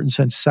 in a certain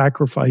sense,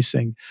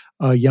 sacrificing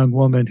a young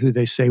woman who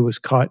they say was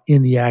caught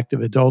in the act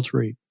of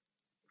adultery.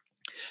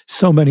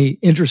 So many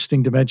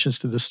interesting dimensions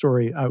to the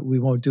story. We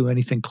won't do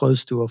anything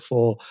close to a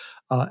full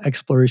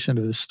exploration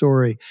of the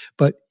story.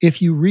 But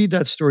if you read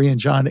that story in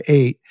John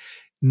 8,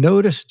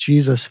 notice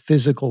Jesus'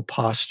 physical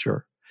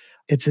posture.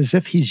 It's as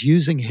if he's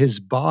using his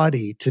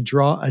body to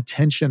draw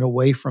attention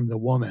away from the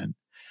woman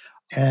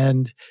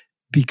and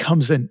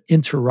becomes an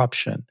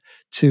interruption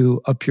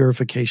to a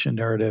purification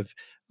narrative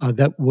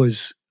that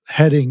was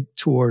heading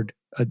toward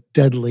a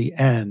deadly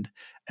end,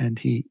 and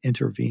he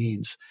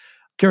intervenes.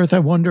 Gareth, I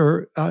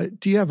wonder,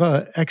 do you have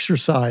an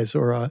exercise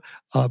or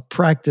a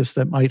practice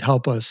that might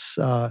help us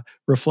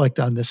reflect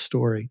on this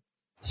story?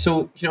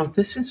 So,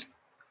 this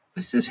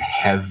is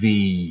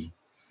heavy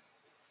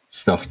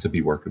stuff to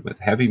be working with,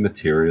 heavy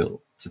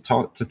material to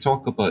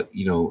talk about,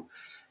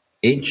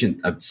 ancient,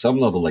 at some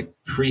level, like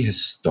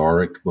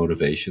prehistoric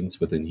motivations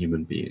within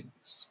human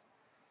beings.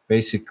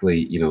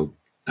 Basically,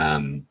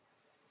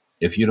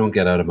 if you don't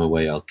get out of my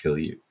way, I'll kill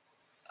you.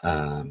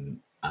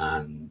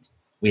 And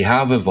we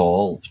have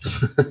evolved,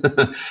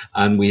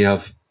 and we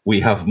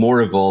have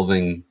more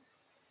evolving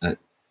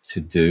to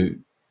do,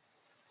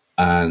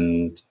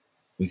 and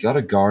we got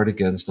to guard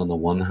against, on the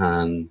one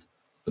hand,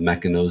 the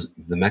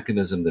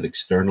mechanism that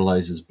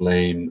externalizes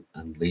blame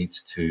and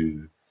leads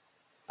to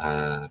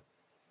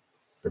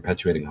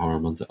perpetuating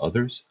harm onto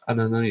others, and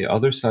then on the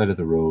other side of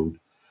the road,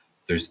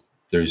 there's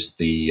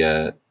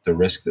the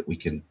risk that we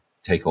can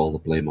take all the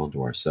blame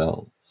onto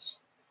ourselves,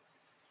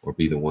 or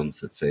be the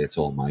ones that say it's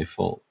all my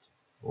fault,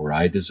 or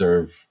I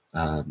deserve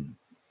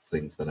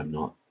things that I'm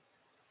not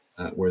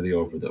worthy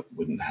of, or that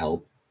wouldn't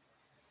help.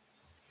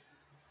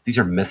 These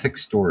are mythic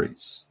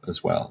stories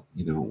as well.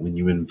 When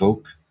you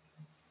invoke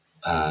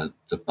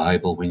the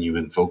Bible, when you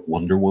invoke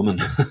Wonder Woman,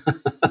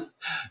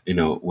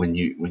 when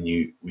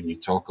you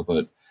talk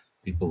about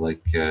people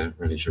like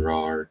René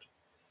Girard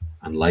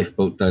and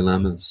lifeboat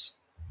dilemmas,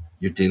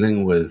 you're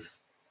dealing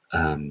with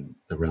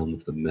the realm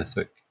of the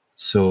mythic.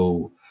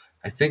 So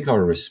I think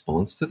our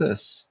response to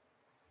this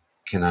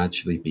can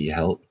actually be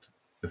helped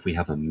if we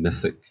have a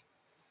mythic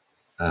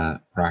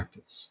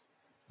practice.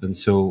 And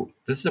so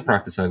this is a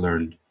practice I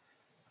learned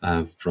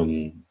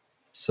from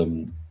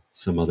some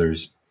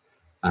others,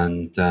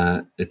 and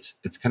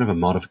it's kind of a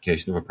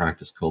modification of a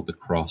practice called the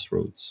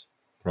crossroads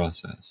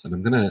process.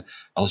 And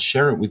I'll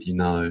share it with you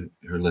now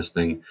who are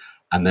listening,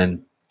 and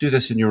then do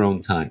this in your own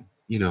time.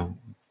 You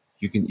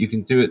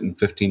can do it in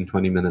 15,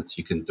 20 minutes.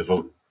 You can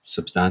devote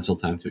substantial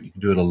time to it. You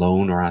can do it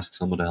alone or ask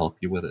someone to help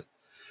you with it.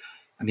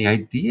 And the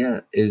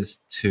idea is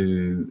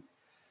to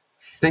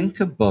think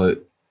about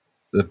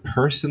the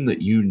person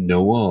that you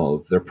know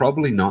of. They're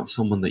probably not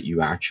someone that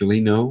you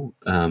actually know.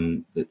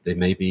 That they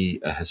may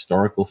be a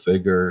historical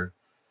figure.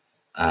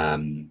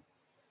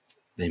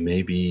 They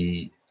may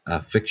be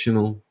a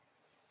fictional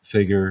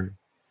figure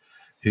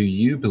who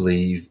you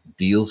believe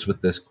deals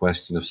with this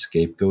question of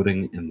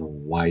scapegoating in the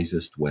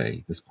wisest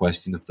way, this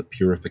question of the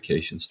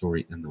purification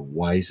story in the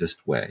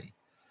wisest way,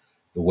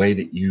 the way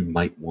that you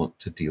might want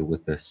to deal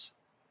with this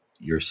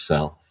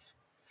yourself,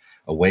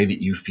 a way that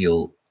you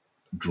feel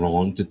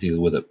drawn to deal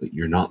with it, but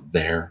you're not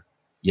there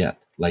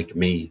yet. Like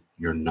me,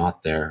 you're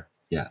not there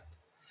yet.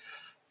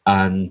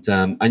 And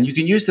you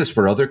can use this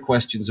for other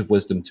questions of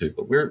wisdom too,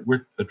 but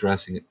we're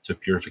addressing it to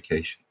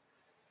purification.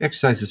 The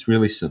exercise is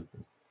really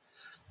simple.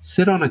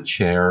 Sit on a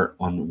chair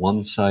on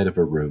one side of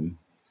a room,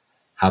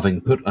 having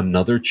put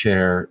another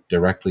chair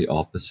directly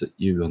opposite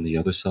you on the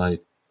other side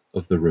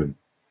of the room.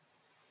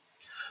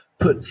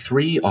 Put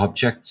 3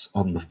 objects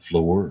on the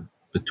floor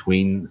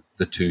between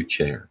the 2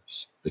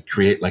 chairs that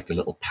create like a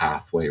little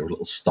pathway or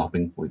little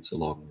stopping points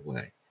along the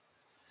way.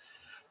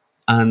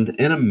 And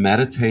in a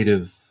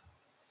meditative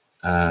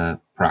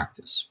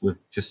practice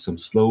with just some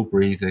slow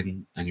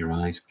breathing and your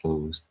eyes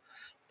closed,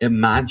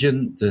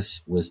 imagine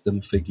this wisdom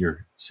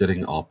figure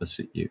sitting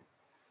opposite you.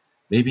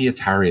 Maybe it's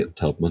Harriet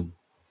Tubman.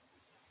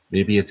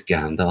 Maybe it's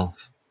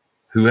Gandalf.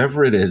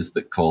 Whoever it is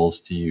that calls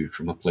to you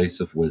from a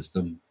place of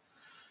wisdom,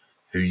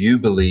 who you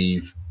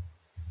believe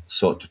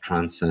sought to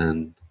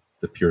transcend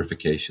the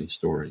purification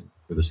story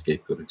or the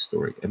scapegoating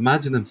story.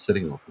 Imagine them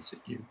sitting opposite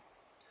you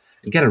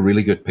and get a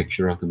really good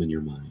picture of them in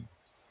your mind.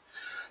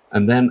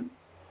 And then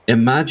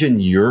imagine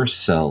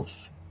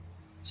yourself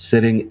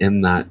sitting in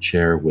that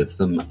chair with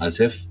them, as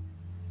if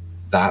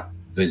that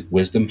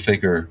wisdom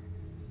figure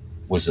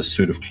was a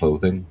suit of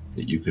clothing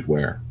that you could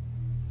wear,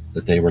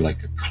 that they were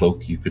like a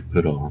cloak you could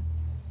put on,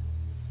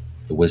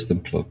 the wisdom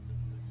cloak.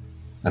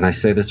 And I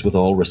say this with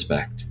all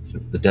respect,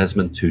 the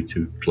Desmond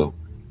Tutu cloak,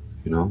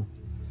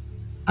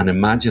 and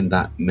imagine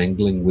that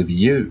mingling with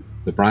you,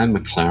 the Brian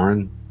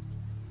McLaren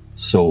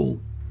soul,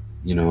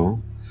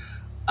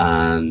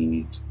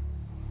 and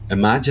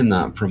imagine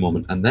that for a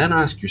moment, and then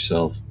ask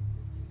yourself,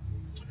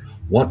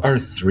 what are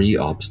 3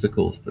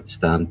 obstacles that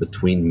stand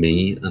between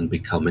me and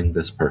becoming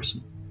this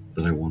person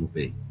that I want to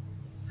be?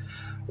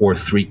 Or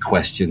 3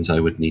 questions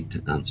I would need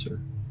to answer?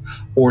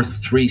 Or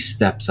 3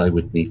 steps I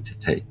would need to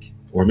take?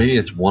 Or maybe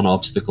it's 1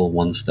 obstacle,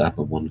 1 step,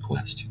 and 1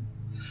 question.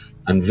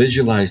 And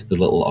visualize the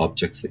little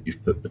objects that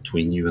you've put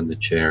between you and the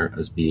chair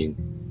as being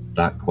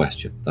that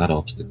question, that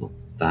obstacle,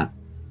 that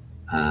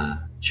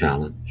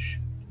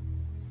challenge.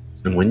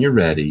 And when you're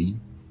ready,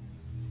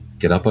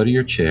 get up out of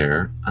your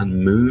chair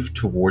and move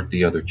toward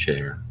the other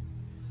chair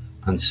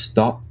and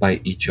stop by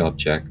each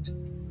object,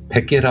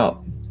 pick it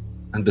up,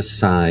 and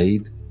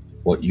decide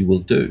what you will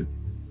do.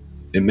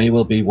 It may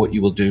well be what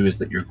you will do is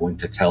that you're going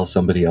to tell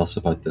somebody else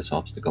about this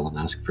obstacle and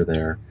ask for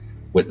their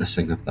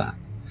witnessing of that.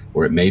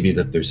 Or it may be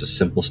that there's a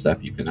simple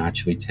step you can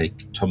actually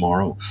take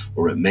tomorrow.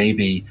 Or it may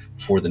be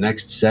for the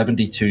next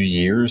 72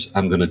 years,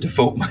 I'm going to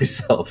devote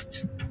myself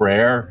to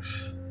prayer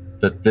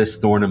that this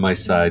thorn in my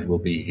side will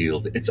be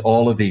healed. It's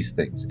all of these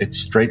things. It's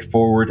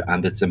straightforward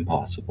and it's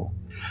impossible.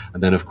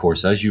 And then, of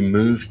course, as you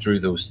move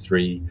through those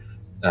 3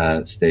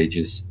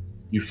 stages,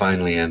 you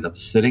finally end up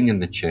sitting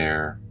in the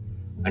chair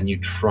and you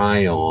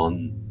try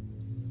on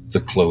the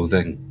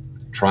clothing,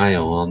 try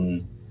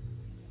on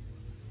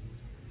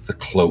the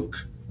cloak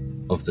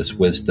of this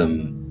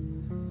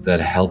wisdom that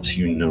helps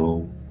you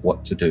know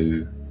what to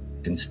do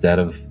instead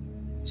of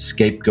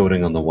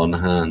scapegoating on the one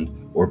hand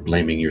or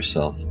blaming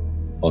yourself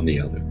on the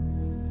other.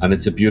 And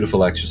it's a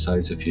beautiful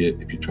exercise if you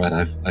try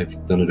it.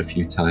 I've done it a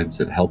few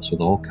times. It helps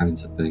with all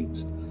kinds of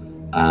things.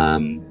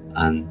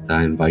 And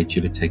I invite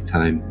you to take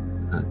time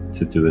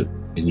to do it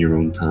in your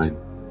own time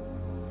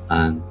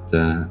and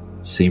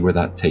see where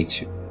that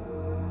takes you.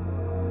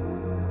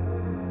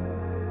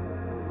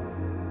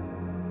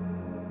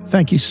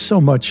 Thank you so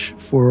much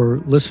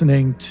for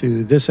listening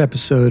to this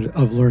episode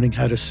of Learning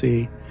How to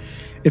See.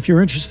 If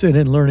you're interested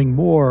in learning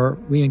more,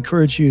 we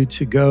encourage you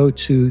to go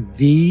to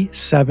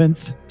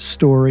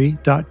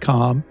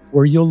the7thstory.com,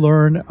 where you'll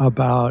learn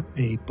about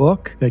a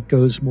book that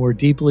goes more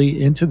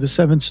deeply into the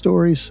 7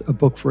 stories, a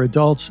book for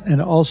adults,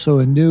 and also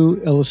a new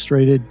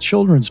illustrated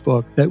children's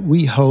book that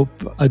we hope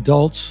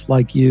adults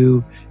like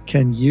you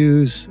can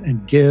use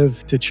and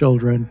give to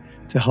children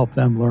to help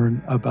them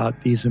learn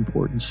about these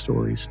important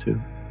stories too.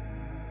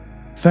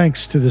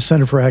 Thanks to the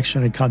Center for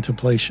Action and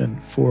Contemplation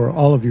for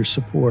all of your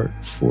support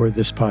for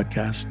this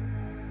podcast.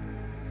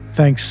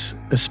 Thanks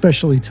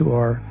especially to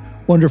our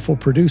wonderful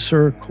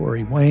producer,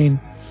 Corey Wayne,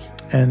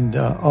 and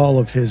all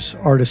of his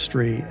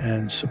artistry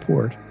and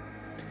support.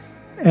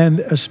 And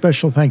a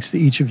special thanks to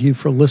each of you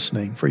for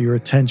listening, for your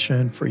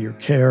attention, for your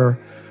care,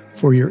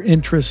 for your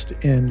interest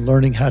in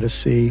learning how to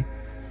see.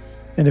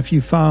 And if you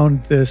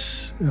found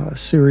this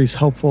series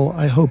helpful,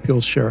 I hope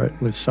you'll share it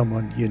with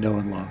someone you know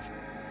and love.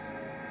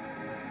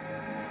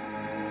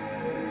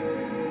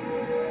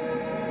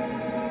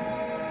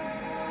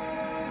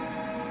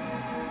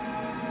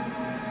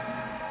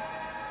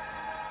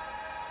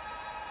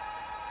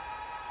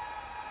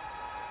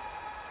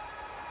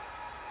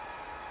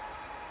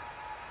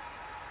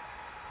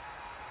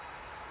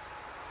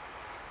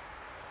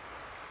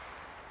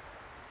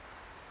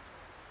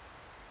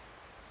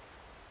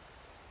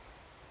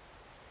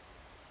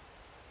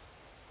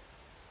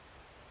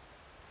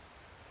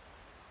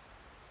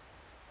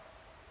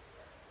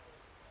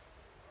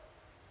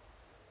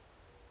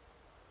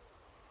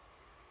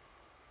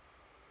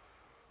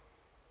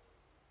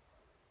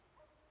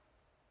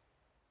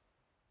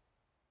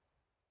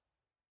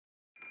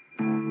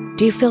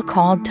 Do you feel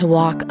called to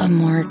walk a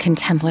more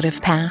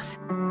contemplative path?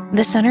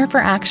 The Center for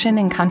Action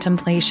and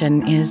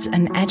Contemplation is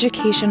an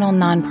educational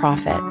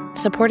nonprofit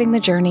supporting the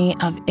journey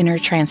of inner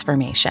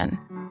transformation.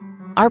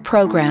 Our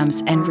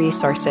programs and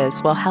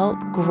resources will help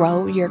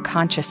grow your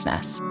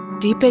consciousness,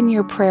 deepen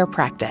your prayer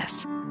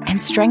practice,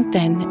 and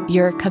strengthen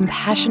your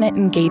compassionate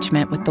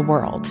engagement with the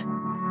world.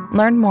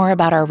 Learn more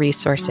about our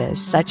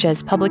resources, such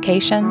as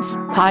publications,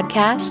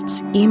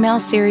 podcasts, email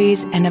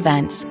series, and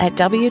events at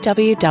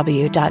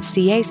www.cac.org.